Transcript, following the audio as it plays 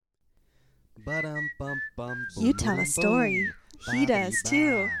You tell a story. He does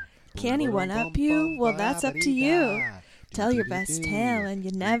too. Can he one up you? Well, that's up to you. Tell your best tale, and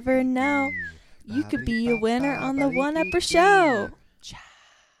you never know. You could be a winner on the One Upper Show.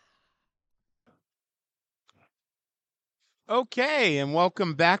 Okay, and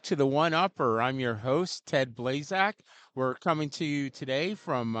welcome back to the One Upper. I'm your host, Ted Blazak. We're coming to you today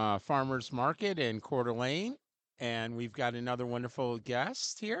from Farmers Market in Coeur d'Alene, and we've got another wonderful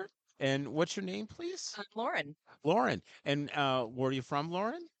guest here. And what's your name, please? Lauren. Lauren. And where are you from,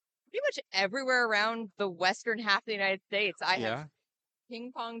 Lauren? Pretty much everywhere around the western half of the United States, I have Yeah.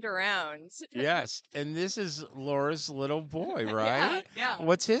 ping-ponged around. Yes. And this is Laura's little boy, Yeah, right? yeah.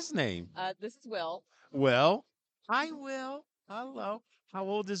 What's his name? This is Will. Will. Hi, Will. Hello. How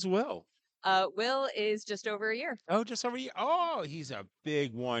old is Will? Will is just over a year. Oh, just over here. Oh, he's a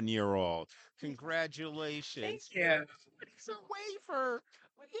big 1-year-old. Congratulations. Thank you. It's a wafer.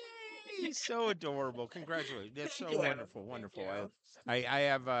 Yay, he's so adorable. Congratulations. That's so wonderful. Wonderful. I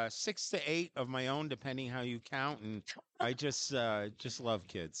have 6 to 8 of my own, depending how you count, and I just love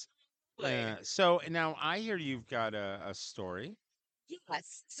kids. So now I hear you've got a story.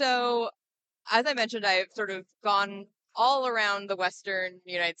 Yes. So, as I mentioned, I've sort of gone all around the western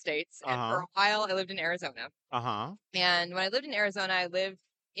United States, and for a while I lived in Arizona. Uh-huh. And when I lived in Arizona, I lived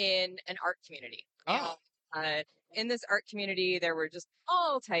in an art community. Oh. And, in this art community, there were just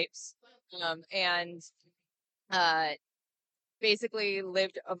all types, and basically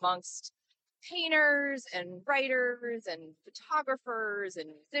lived amongst painters and writers and photographers and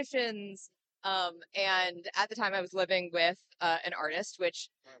musicians. And at the time, I was living with an artist, which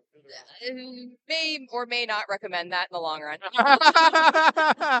may or may not recommend that in the long run.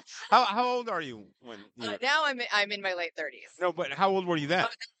 How old are you when Now I'm in my late 30s. No, but how old were you then?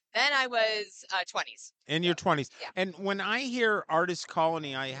 Then I was 20s. In your 20s. Yeah. And when I hear artist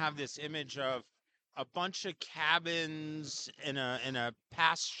colony, I have this image of a bunch of cabins in a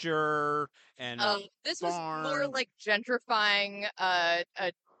pasture and a This was more barn. like gentrifying a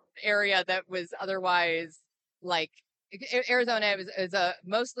area that was otherwise like Arizona is a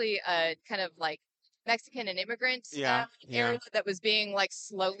mostly a kind of like Mexican and immigrant area that was being like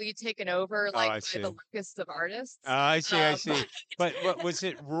slowly taken over I by see. the locusts of artists. I see. But was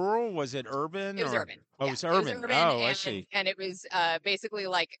it rural? Was it urban? It was or? urban. Oh, Yeah, it was urban. Oh, I and, see. And it was basically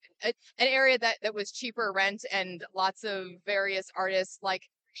like an area that was cheaper rent and lots of various artists like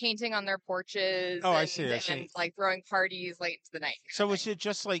painting on their porches Oh, I see. and like throwing parties late into the night. So was it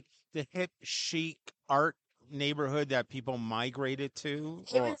just like the hip chic art neighborhood that people migrated to?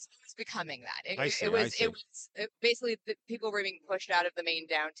 It was becoming that. I see. It was basically the people were being pushed out of the main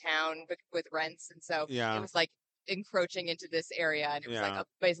downtown with rents, and so it was like encroaching into this area, and it was like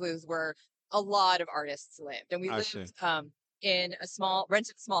basically this is where a lot of artists lived, and we lived in rented a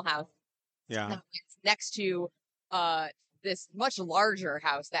small house. Yeah. Next to this much larger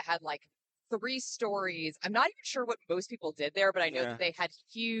house that had like 3 stories. I'm not even sure what most people did there, but I know that they had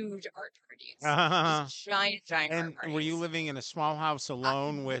huge art parties. Just giant and art parties. were you living in a small house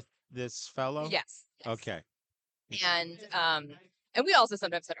alone with this fellow? Yes. Okay. And we also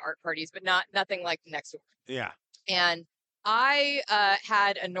sometimes had art parties, but nothing like next door. Yeah. And I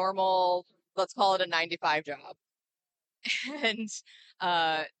had a normal, let's call it a 9 to 5 job. And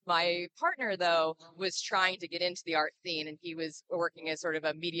my partner, though, was trying to get into the art scene, and he was working as sort of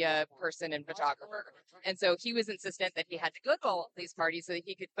a media person and photographer. And so he was insistent that he had to go to all these parties so that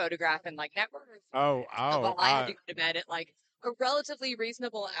he could photograph and like network. Oh. Well, I had to go to bed at like a relatively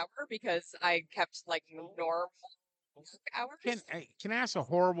reasonable hour because I kept like normal hours. Can I ask a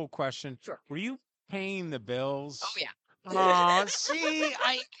horrible question? Sure. Were you paying the bills? Oh, yeah. Oh, see,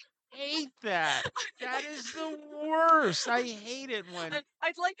 I hate that. That is the worst. I hate it when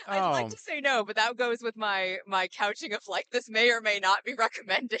I'd like to say no, but that goes with my couching of like this may or may not be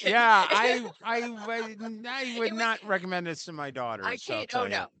recommended. Yeah, I would not recommend this to my daughter. I can't. Oh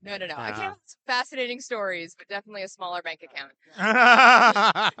no. I can't have fascinating stories, but definitely a smaller bank account.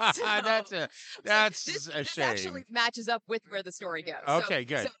 That's a this shame. actually matches up with where the story goes. Okay,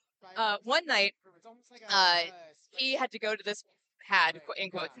 good. So, one night, he had to go to this had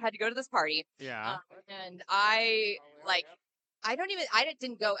to go to this party. Yeah. And I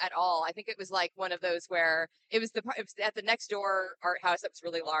didn't go at all. I think it was like one of those where it was at the next door art house that was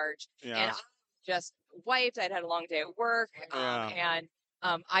really large. Yeah. And I just wiped. I'd had a long day at work. And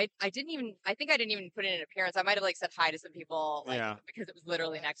I didn't even put in an appearance. I might have like said hi to some people because it was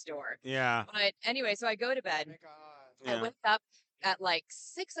literally next door. Yeah. But anyway, so I go to bed. I wake up at like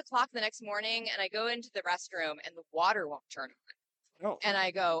 6 o'clock the next morning, and I go into the restroom, and the water won't turn on. Oh. And I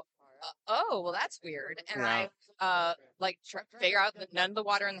go, oh, well, that's weird. And I figure out that none of the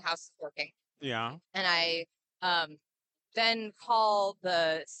water in the house is working. Yeah. And I then call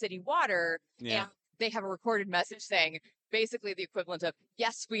the city water, Yeah. and they have a recorded message saying basically the equivalent of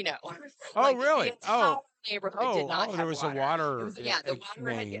 "Yes, we know." Oh, Like the really? entire Oh, neighborhood did not there have was a water. It water was the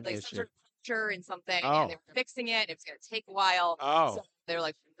water had main like some issue. sort of rupture in something, and Oh. they were fixing it. And it was going to take a while. Oh. So they're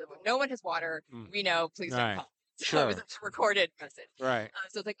like, "No one has water. Mm. We know. Please don't Right. call." So it was Sure. a recorded message. Right.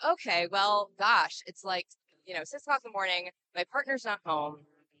 So it's like, okay, well, gosh, it's like 6 o'clock in the morning. My partner's not home.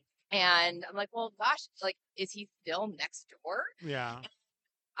 And I'm like, well, gosh, like, is he still next door? Yeah.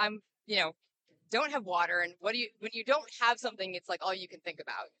 I'm, don't have water. And when you don't have something, it's like all you can think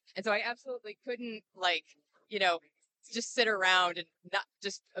about. And so I absolutely couldn't, like, just sit around and not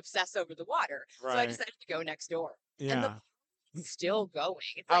just obsess over the water. So I Right. decided to go next door. And Yeah. the still going.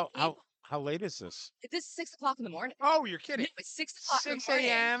 It's like, How late is this? this is 6 o'clock in the morning. Oh, you're kidding. No, it's 6 o'clock in the 6 morning.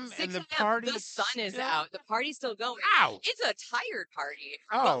 a.m. 6 and the a.m. party The sun is still? out. The party's still going. Wow. It's a tired party.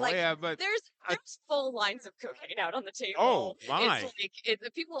 Oh, but like yeah, but there's full lines of cocaine out on the table. Oh, my. It's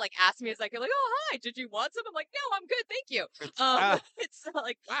like people like ask me, it's like, oh hi, did you want some? I'm like, no, I'm good, thank you. It's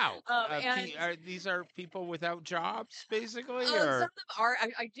like Wow. and These are people without jobs, basically, some or of them are.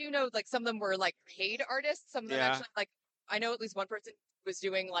 I do know like some of them were like paid artists. Some of them Yeah. actually like I know at least one person was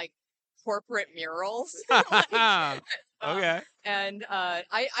doing like corporate murals. okay. And I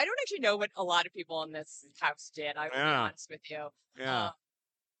don't actually know what a lot of people in this house did. I will be Yeah. honest with you. Yeah.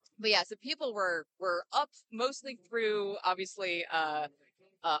 But yeah, so people were up mostly through obviously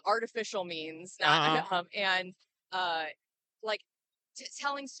artificial means, not and like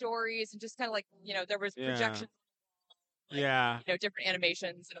telling stories and just kind of like there was Yeah. projections, like, Yeah. different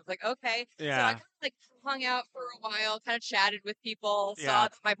animations, and I was like, okay. So I Yeah. kind of like hung out for a while, kind of chatted with people, saw Yeah.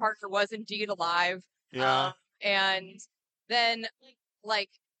 that my partner was indeed alive. Yeah. And then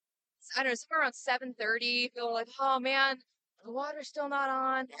like I don't know, somewhere around 7:30, people were like, oh man, the water's still not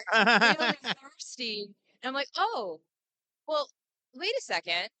on. I'm really thirsty. And I'm like, oh, well, wait a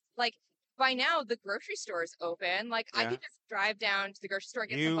second. Like by now the grocery store's open. Like I Yeah. could just drive down to the grocery store and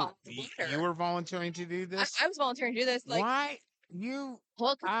get some bottles of water. You were volunteering to do this? I was volunteering to do this. Like Why? You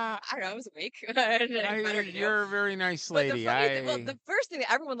well, 'cause I don't know, I was awake. I had nothing better to do. You're a very nice But the lady. funny thing, well, the first thing that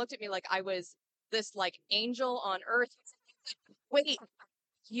everyone looked at me like I was this like angel on earth. Wait,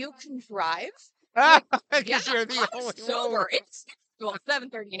 you can drive? Like, because yeah, you're the I'm only sober. one. It's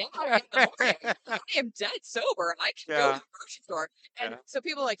 7:30 now in the morning. I am dead sober. I can go to the grocery store. And Yeah. so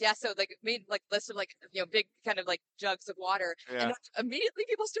people were like, yeah, so like made like lists of like big kind of like jugs of water. Yeah. And immediately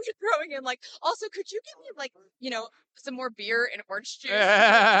people started throwing in like, also could you give me like, some more beer and orange juice?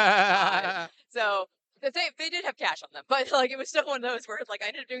 God. So they did have cash on them, but like it was still one of those where like I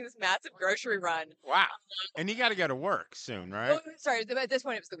ended up doing this massive grocery run. Wow. And you got to go to work soon, right? Oh, sorry. At this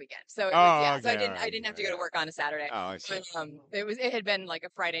point, it was the weekend, so it was, Oh, so I okay, didn't have to go to work on a Saturday. Oh, I see. But it had been like a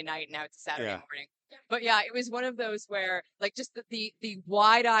Friday night, and now it's a Saturday Yeah. morning. But yeah, it was one of those where like just the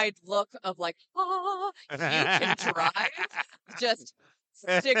wide-eyed look of like, you can drive, just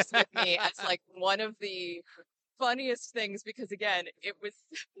sticks with me as like one of the funniest things, because again, it was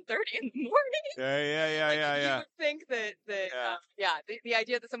 7:30 in the morning. Yeah. You would think that the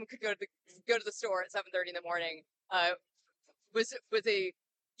idea that someone could go to the store at 7:30 in the morning was a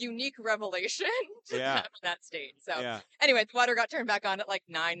unique revelation to them in that state. So anyway, the water got turned back on at like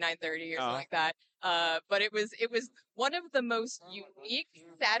 9:30 or something like that. But it was one of the most unique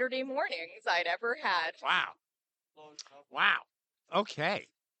Saturday mornings I'd ever had. Wow. Okay.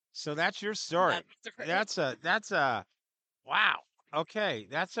 So that's your story. That's a wow. Okay.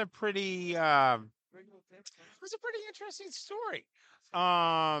 That's a pretty it was a pretty interesting story.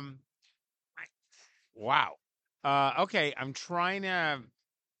 Wow. Okay, I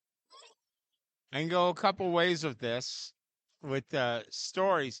can go a couple ways with this with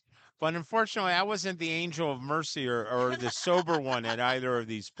stories, but unfortunately I wasn't the angel of mercy or the sober one at either of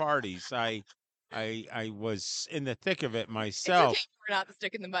these parties. I was in the thick of it myself. It's okay, you were not the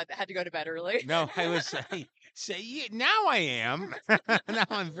stick in the mud that had to go to bed early. No, I was now I am. Now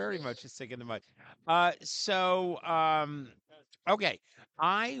I'm very much a stick in the mud. Okay.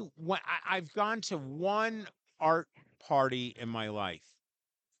 I've gone to one art party in my life,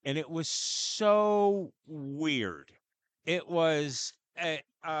 and it was so weird. It was As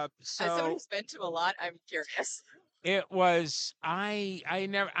someone who's been to a lot, I'm curious. it was I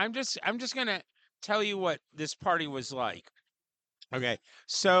never I'm just gonna tell you what this party was like. Okay,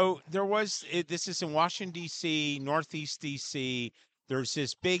 so this is in Washington, D.C., Northeast D.C. There's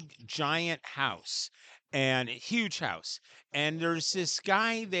this big giant house, and a huge house. And there's this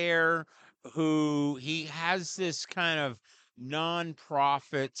guy there who he has this kind of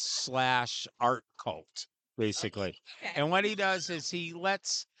nonprofit / art cult, basically. Okay. And what he does is he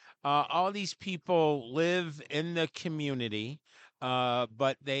lets All these people live in the community,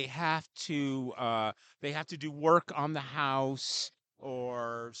 but they have to do work on the house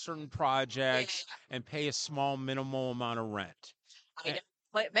or certain projects and pay a small minimal amount of rent. I know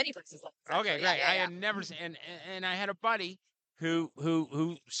many places like this. Okay, Actually. great. I Yeah. had never seen, and I had a buddy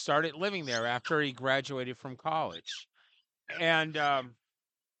who started living there after he graduated from college, and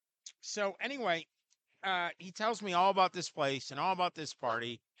so anyway, he tells me all about this place and all about this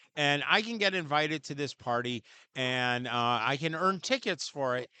party, and I can get invited to this party, and I can earn tickets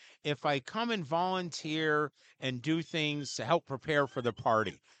for it if I come and volunteer and do things to help prepare for the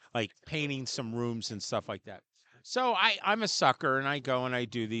party, like painting some rooms and stuff like that. So I'm a sucker, and I go and I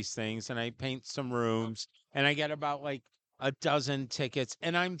do these things, and I paint some rooms, and I get about like a dozen tickets,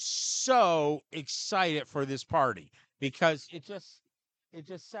 and I'm so excited for this party because it just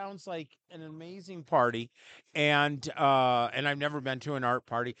sounds like an amazing party, and I've never been to an art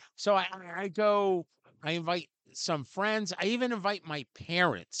party. So I go, I invite some friends. I even invite my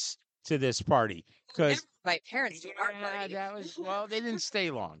parents to this party because My parents do art yeah, party. that was well, they didn't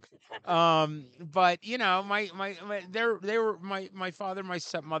stay long. But my father, my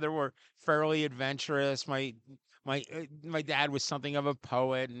stepmother were fairly adventurous. My dad was something of a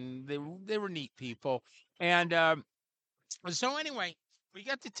poet, and they were neat people. And so anyway, we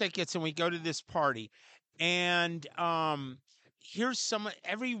got the tickets and we go to this party, and here's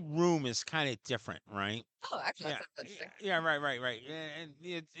every room is kind of different, right? Oh, actually, Yeah, that's interesting. yeah, right. And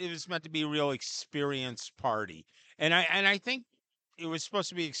it was meant to be a real experience party, and I think it was supposed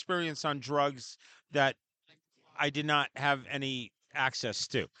to be experience on drugs that I did not have any access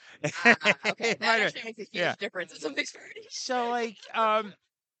to. Okay, It that might have, actually makes a yeah. huge difference in some of these parties. So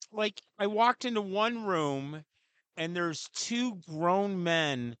like I walked into one room and there's two grown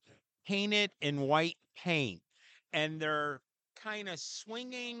men painted in white paint, and they're kind of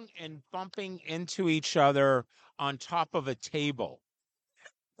swinging and bumping into each other on top of a table,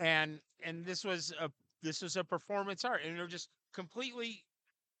 and this was a performance art, and they're just completely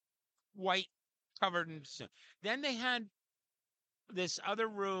white, covered in snow. Then they had this other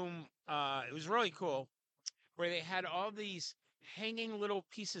room, it was really cool, where they had all these hanging little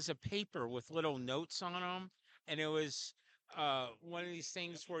pieces of paper with little notes on them, and it was one of these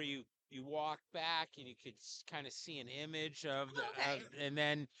things where you walk back and you could kind of see an image and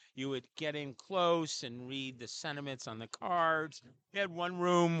then you would get in close and read the sentiments on the cards. They had one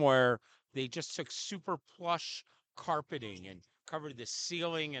room where they just took super plush carpeting and covered the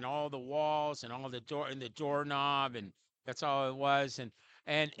ceiling and all the walls and all the door and the doorknob, and that's all it was. And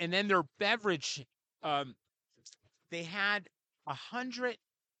then their beverage, um, they had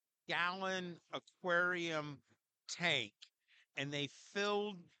 100-gallon aquarium tank, and they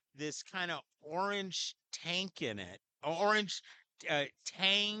filled this kind of orange tank in it, orange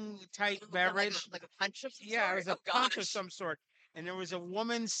tang type beverage. Like a punch of some Yeah, it sort? was a Oh, punch of gosh. some sort. And there was a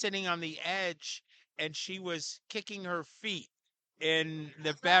woman sitting on the edge, and she was kicking her feet in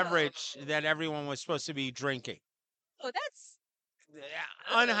the beverage that everyone was supposed to be drinking. Oh, that's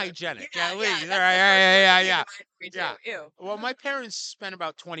Unhygienic, at yeah. least. That's Right, the first word yeah, that came to yeah, mind for me yeah. too. Ew. Well, my parents spent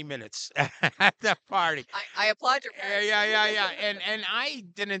about 20 minutes at the party. I applaud your Yeah, parents. yeah. And I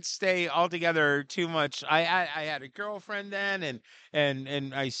didn't stay altogether too much. I had a girlfriend then,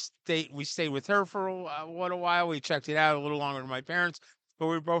 and we stayed with her for a while. We checked it out a little longer than my parents, but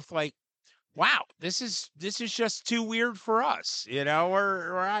we were both like, wow, this is just too weird for us.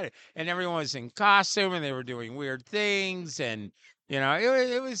 We're at it. And everyone was in costume and they were doing weird things, and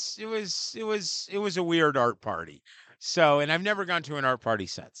it was a weird art party. So, and I've never gone to an art party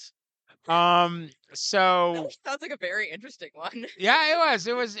since. So Sounds like a very interesting one. yeah,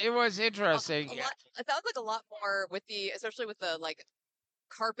 it was interesting. It sounds like a lot more with especially with the like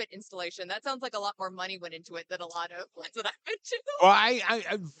carpet installation. That sounds like a lot more money went into it than a lot of ones that I've been to. Well, I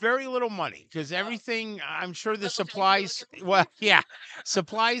very little money because everything. I'm sure the supplies. Well, yeah,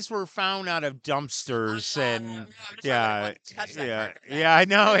 supplies were found out of dumpsters, and yeah, yeah. I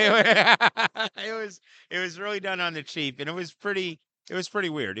know it was really done on the cheap, and it was pretty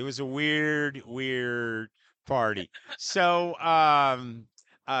weird. It was a weird party. So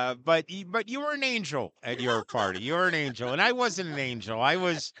but you were an angel at your party. You were an angel, and I wasn't an angel. I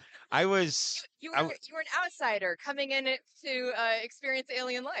was. You I, were you were an outsider coming in to experience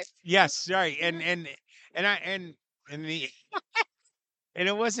alien life. Yes, right. And the and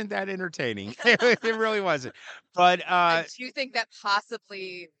it wasn't that entertaining. It really wasn't. But I do think that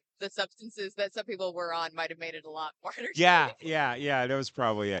possibly the substances that some people were on might have made it a lot more entertaining. yeah, that was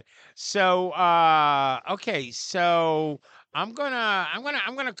probably it. So okay, so I'm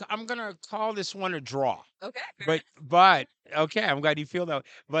gonna call this one a draw. Okay. But okay, I'm glad you feel that.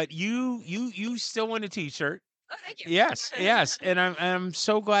 But you still win a T-shirt. Oh, thank you. Yes, yes, and I'm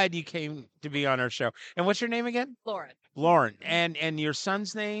so glad you came to be on our show. And what's your name again? Lauren. Lauren. And your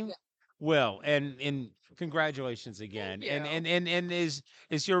son's name? Yeah. Will. And congratulations again. Thank And is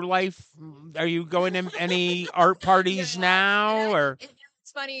your life? Are you going to any art parties No, now or?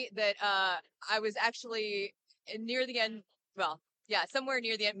 it's funny that I was actually near the end. Well, yeah, somewhere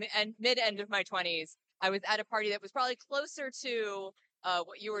near the mid end of my 20s. I was at a party that was probably closer to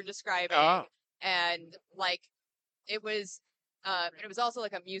what you were describing, Oh, and like it was also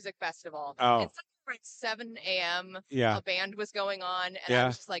like a music festival. oh, And somewhere at 7 a.m. yeah, a band was going on, and I yeah.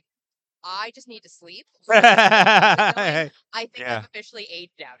 was just like, I just need to sleep. I think Yeah. I've officially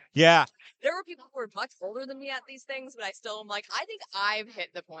aged out. Yeah. There were people who were much older than me at these things, but I still am like, I think I've hit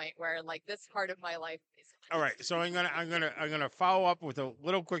the point where like this part of my life is. All right. So I'm gonna follow up with a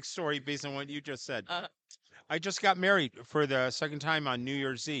little quick story based on what you just said. Uh, I just got married for the second time on New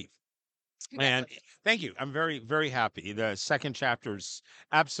Year's Eve. And thank you. I'm very, very happy. The second chapter's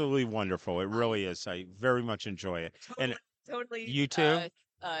absolutely wonderful. It really is. I very much enjoy it. And totally. you too?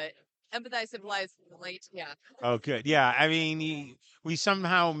 Uh, empathize, symbolize, relate. Yeah. Oh, good. Yeah. I mean, we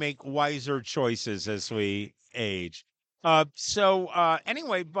somehow make wiser choices as we age.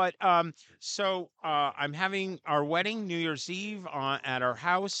 Anyway, I'm having our wedding New Year's Eve at our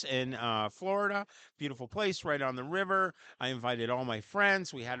house in Florida. Beautiful place right on the river. I invited all my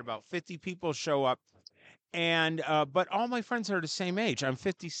friends. We had about 50 people show up. And but all my friends are the same age. I'm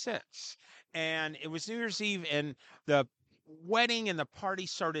 56. And it was New Year's Eve and the wedding and the party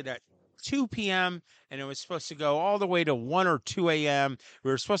started at 2 p.m. and it was supposed to go all the way to 1 or 2 a.m. We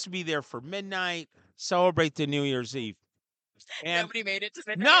were supposed to be there for midnight, celebrate the New Year's Eve. And nobody made it to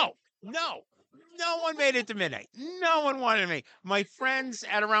midnight. No one made it to midnight. No one wanted me. My friends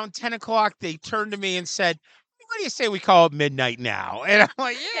at around 10 o'clock, they turned to me and said, what do you say we call it midnight now? And I'm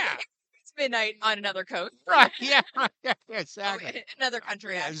like, yeah. It's midnight on another coast. Right. Yeah. Exactly. Another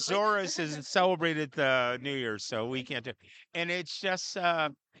country. Yeah, Actually. Zoris has celebrated the New Year's, so we can't do. And it's just,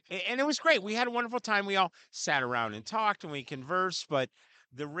 and it was great. We had a wonderful time. We all sat around and talked and we conversed, but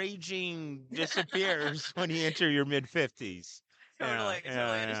the raging disappears when you enter your mid 50s. Totally, Yeah,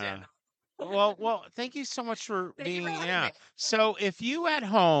 totally yeah, understand. yeah. Well, thank you so much for Thank you being, for having yeah. me. So if you at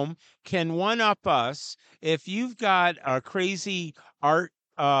home can one up us, if you've got a crazy art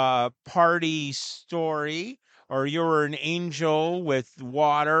party story, or you were an angel with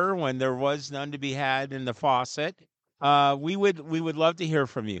water when there was none to be had in the faucet, we would love to hear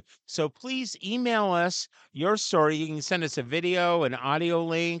from you. So please email us your story. You can send us a video, an audio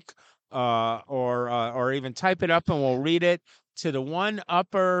link, or even type it up and we'll read it to the one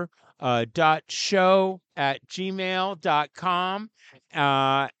upper dot show at gmail.com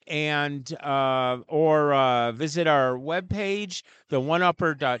and or visit our webpage, the one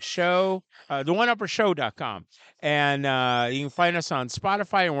upper dot show, the one upper show.com. And you can find us on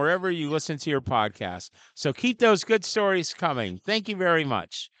Spotify and wherever you listen to your podcast. So keep those good stories coming. Thank you very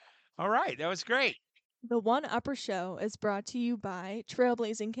much. All right, that was great. The One Upper Show is brought to you by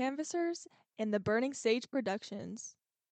Trailblazing Canvassers and the Burning Sage Productions.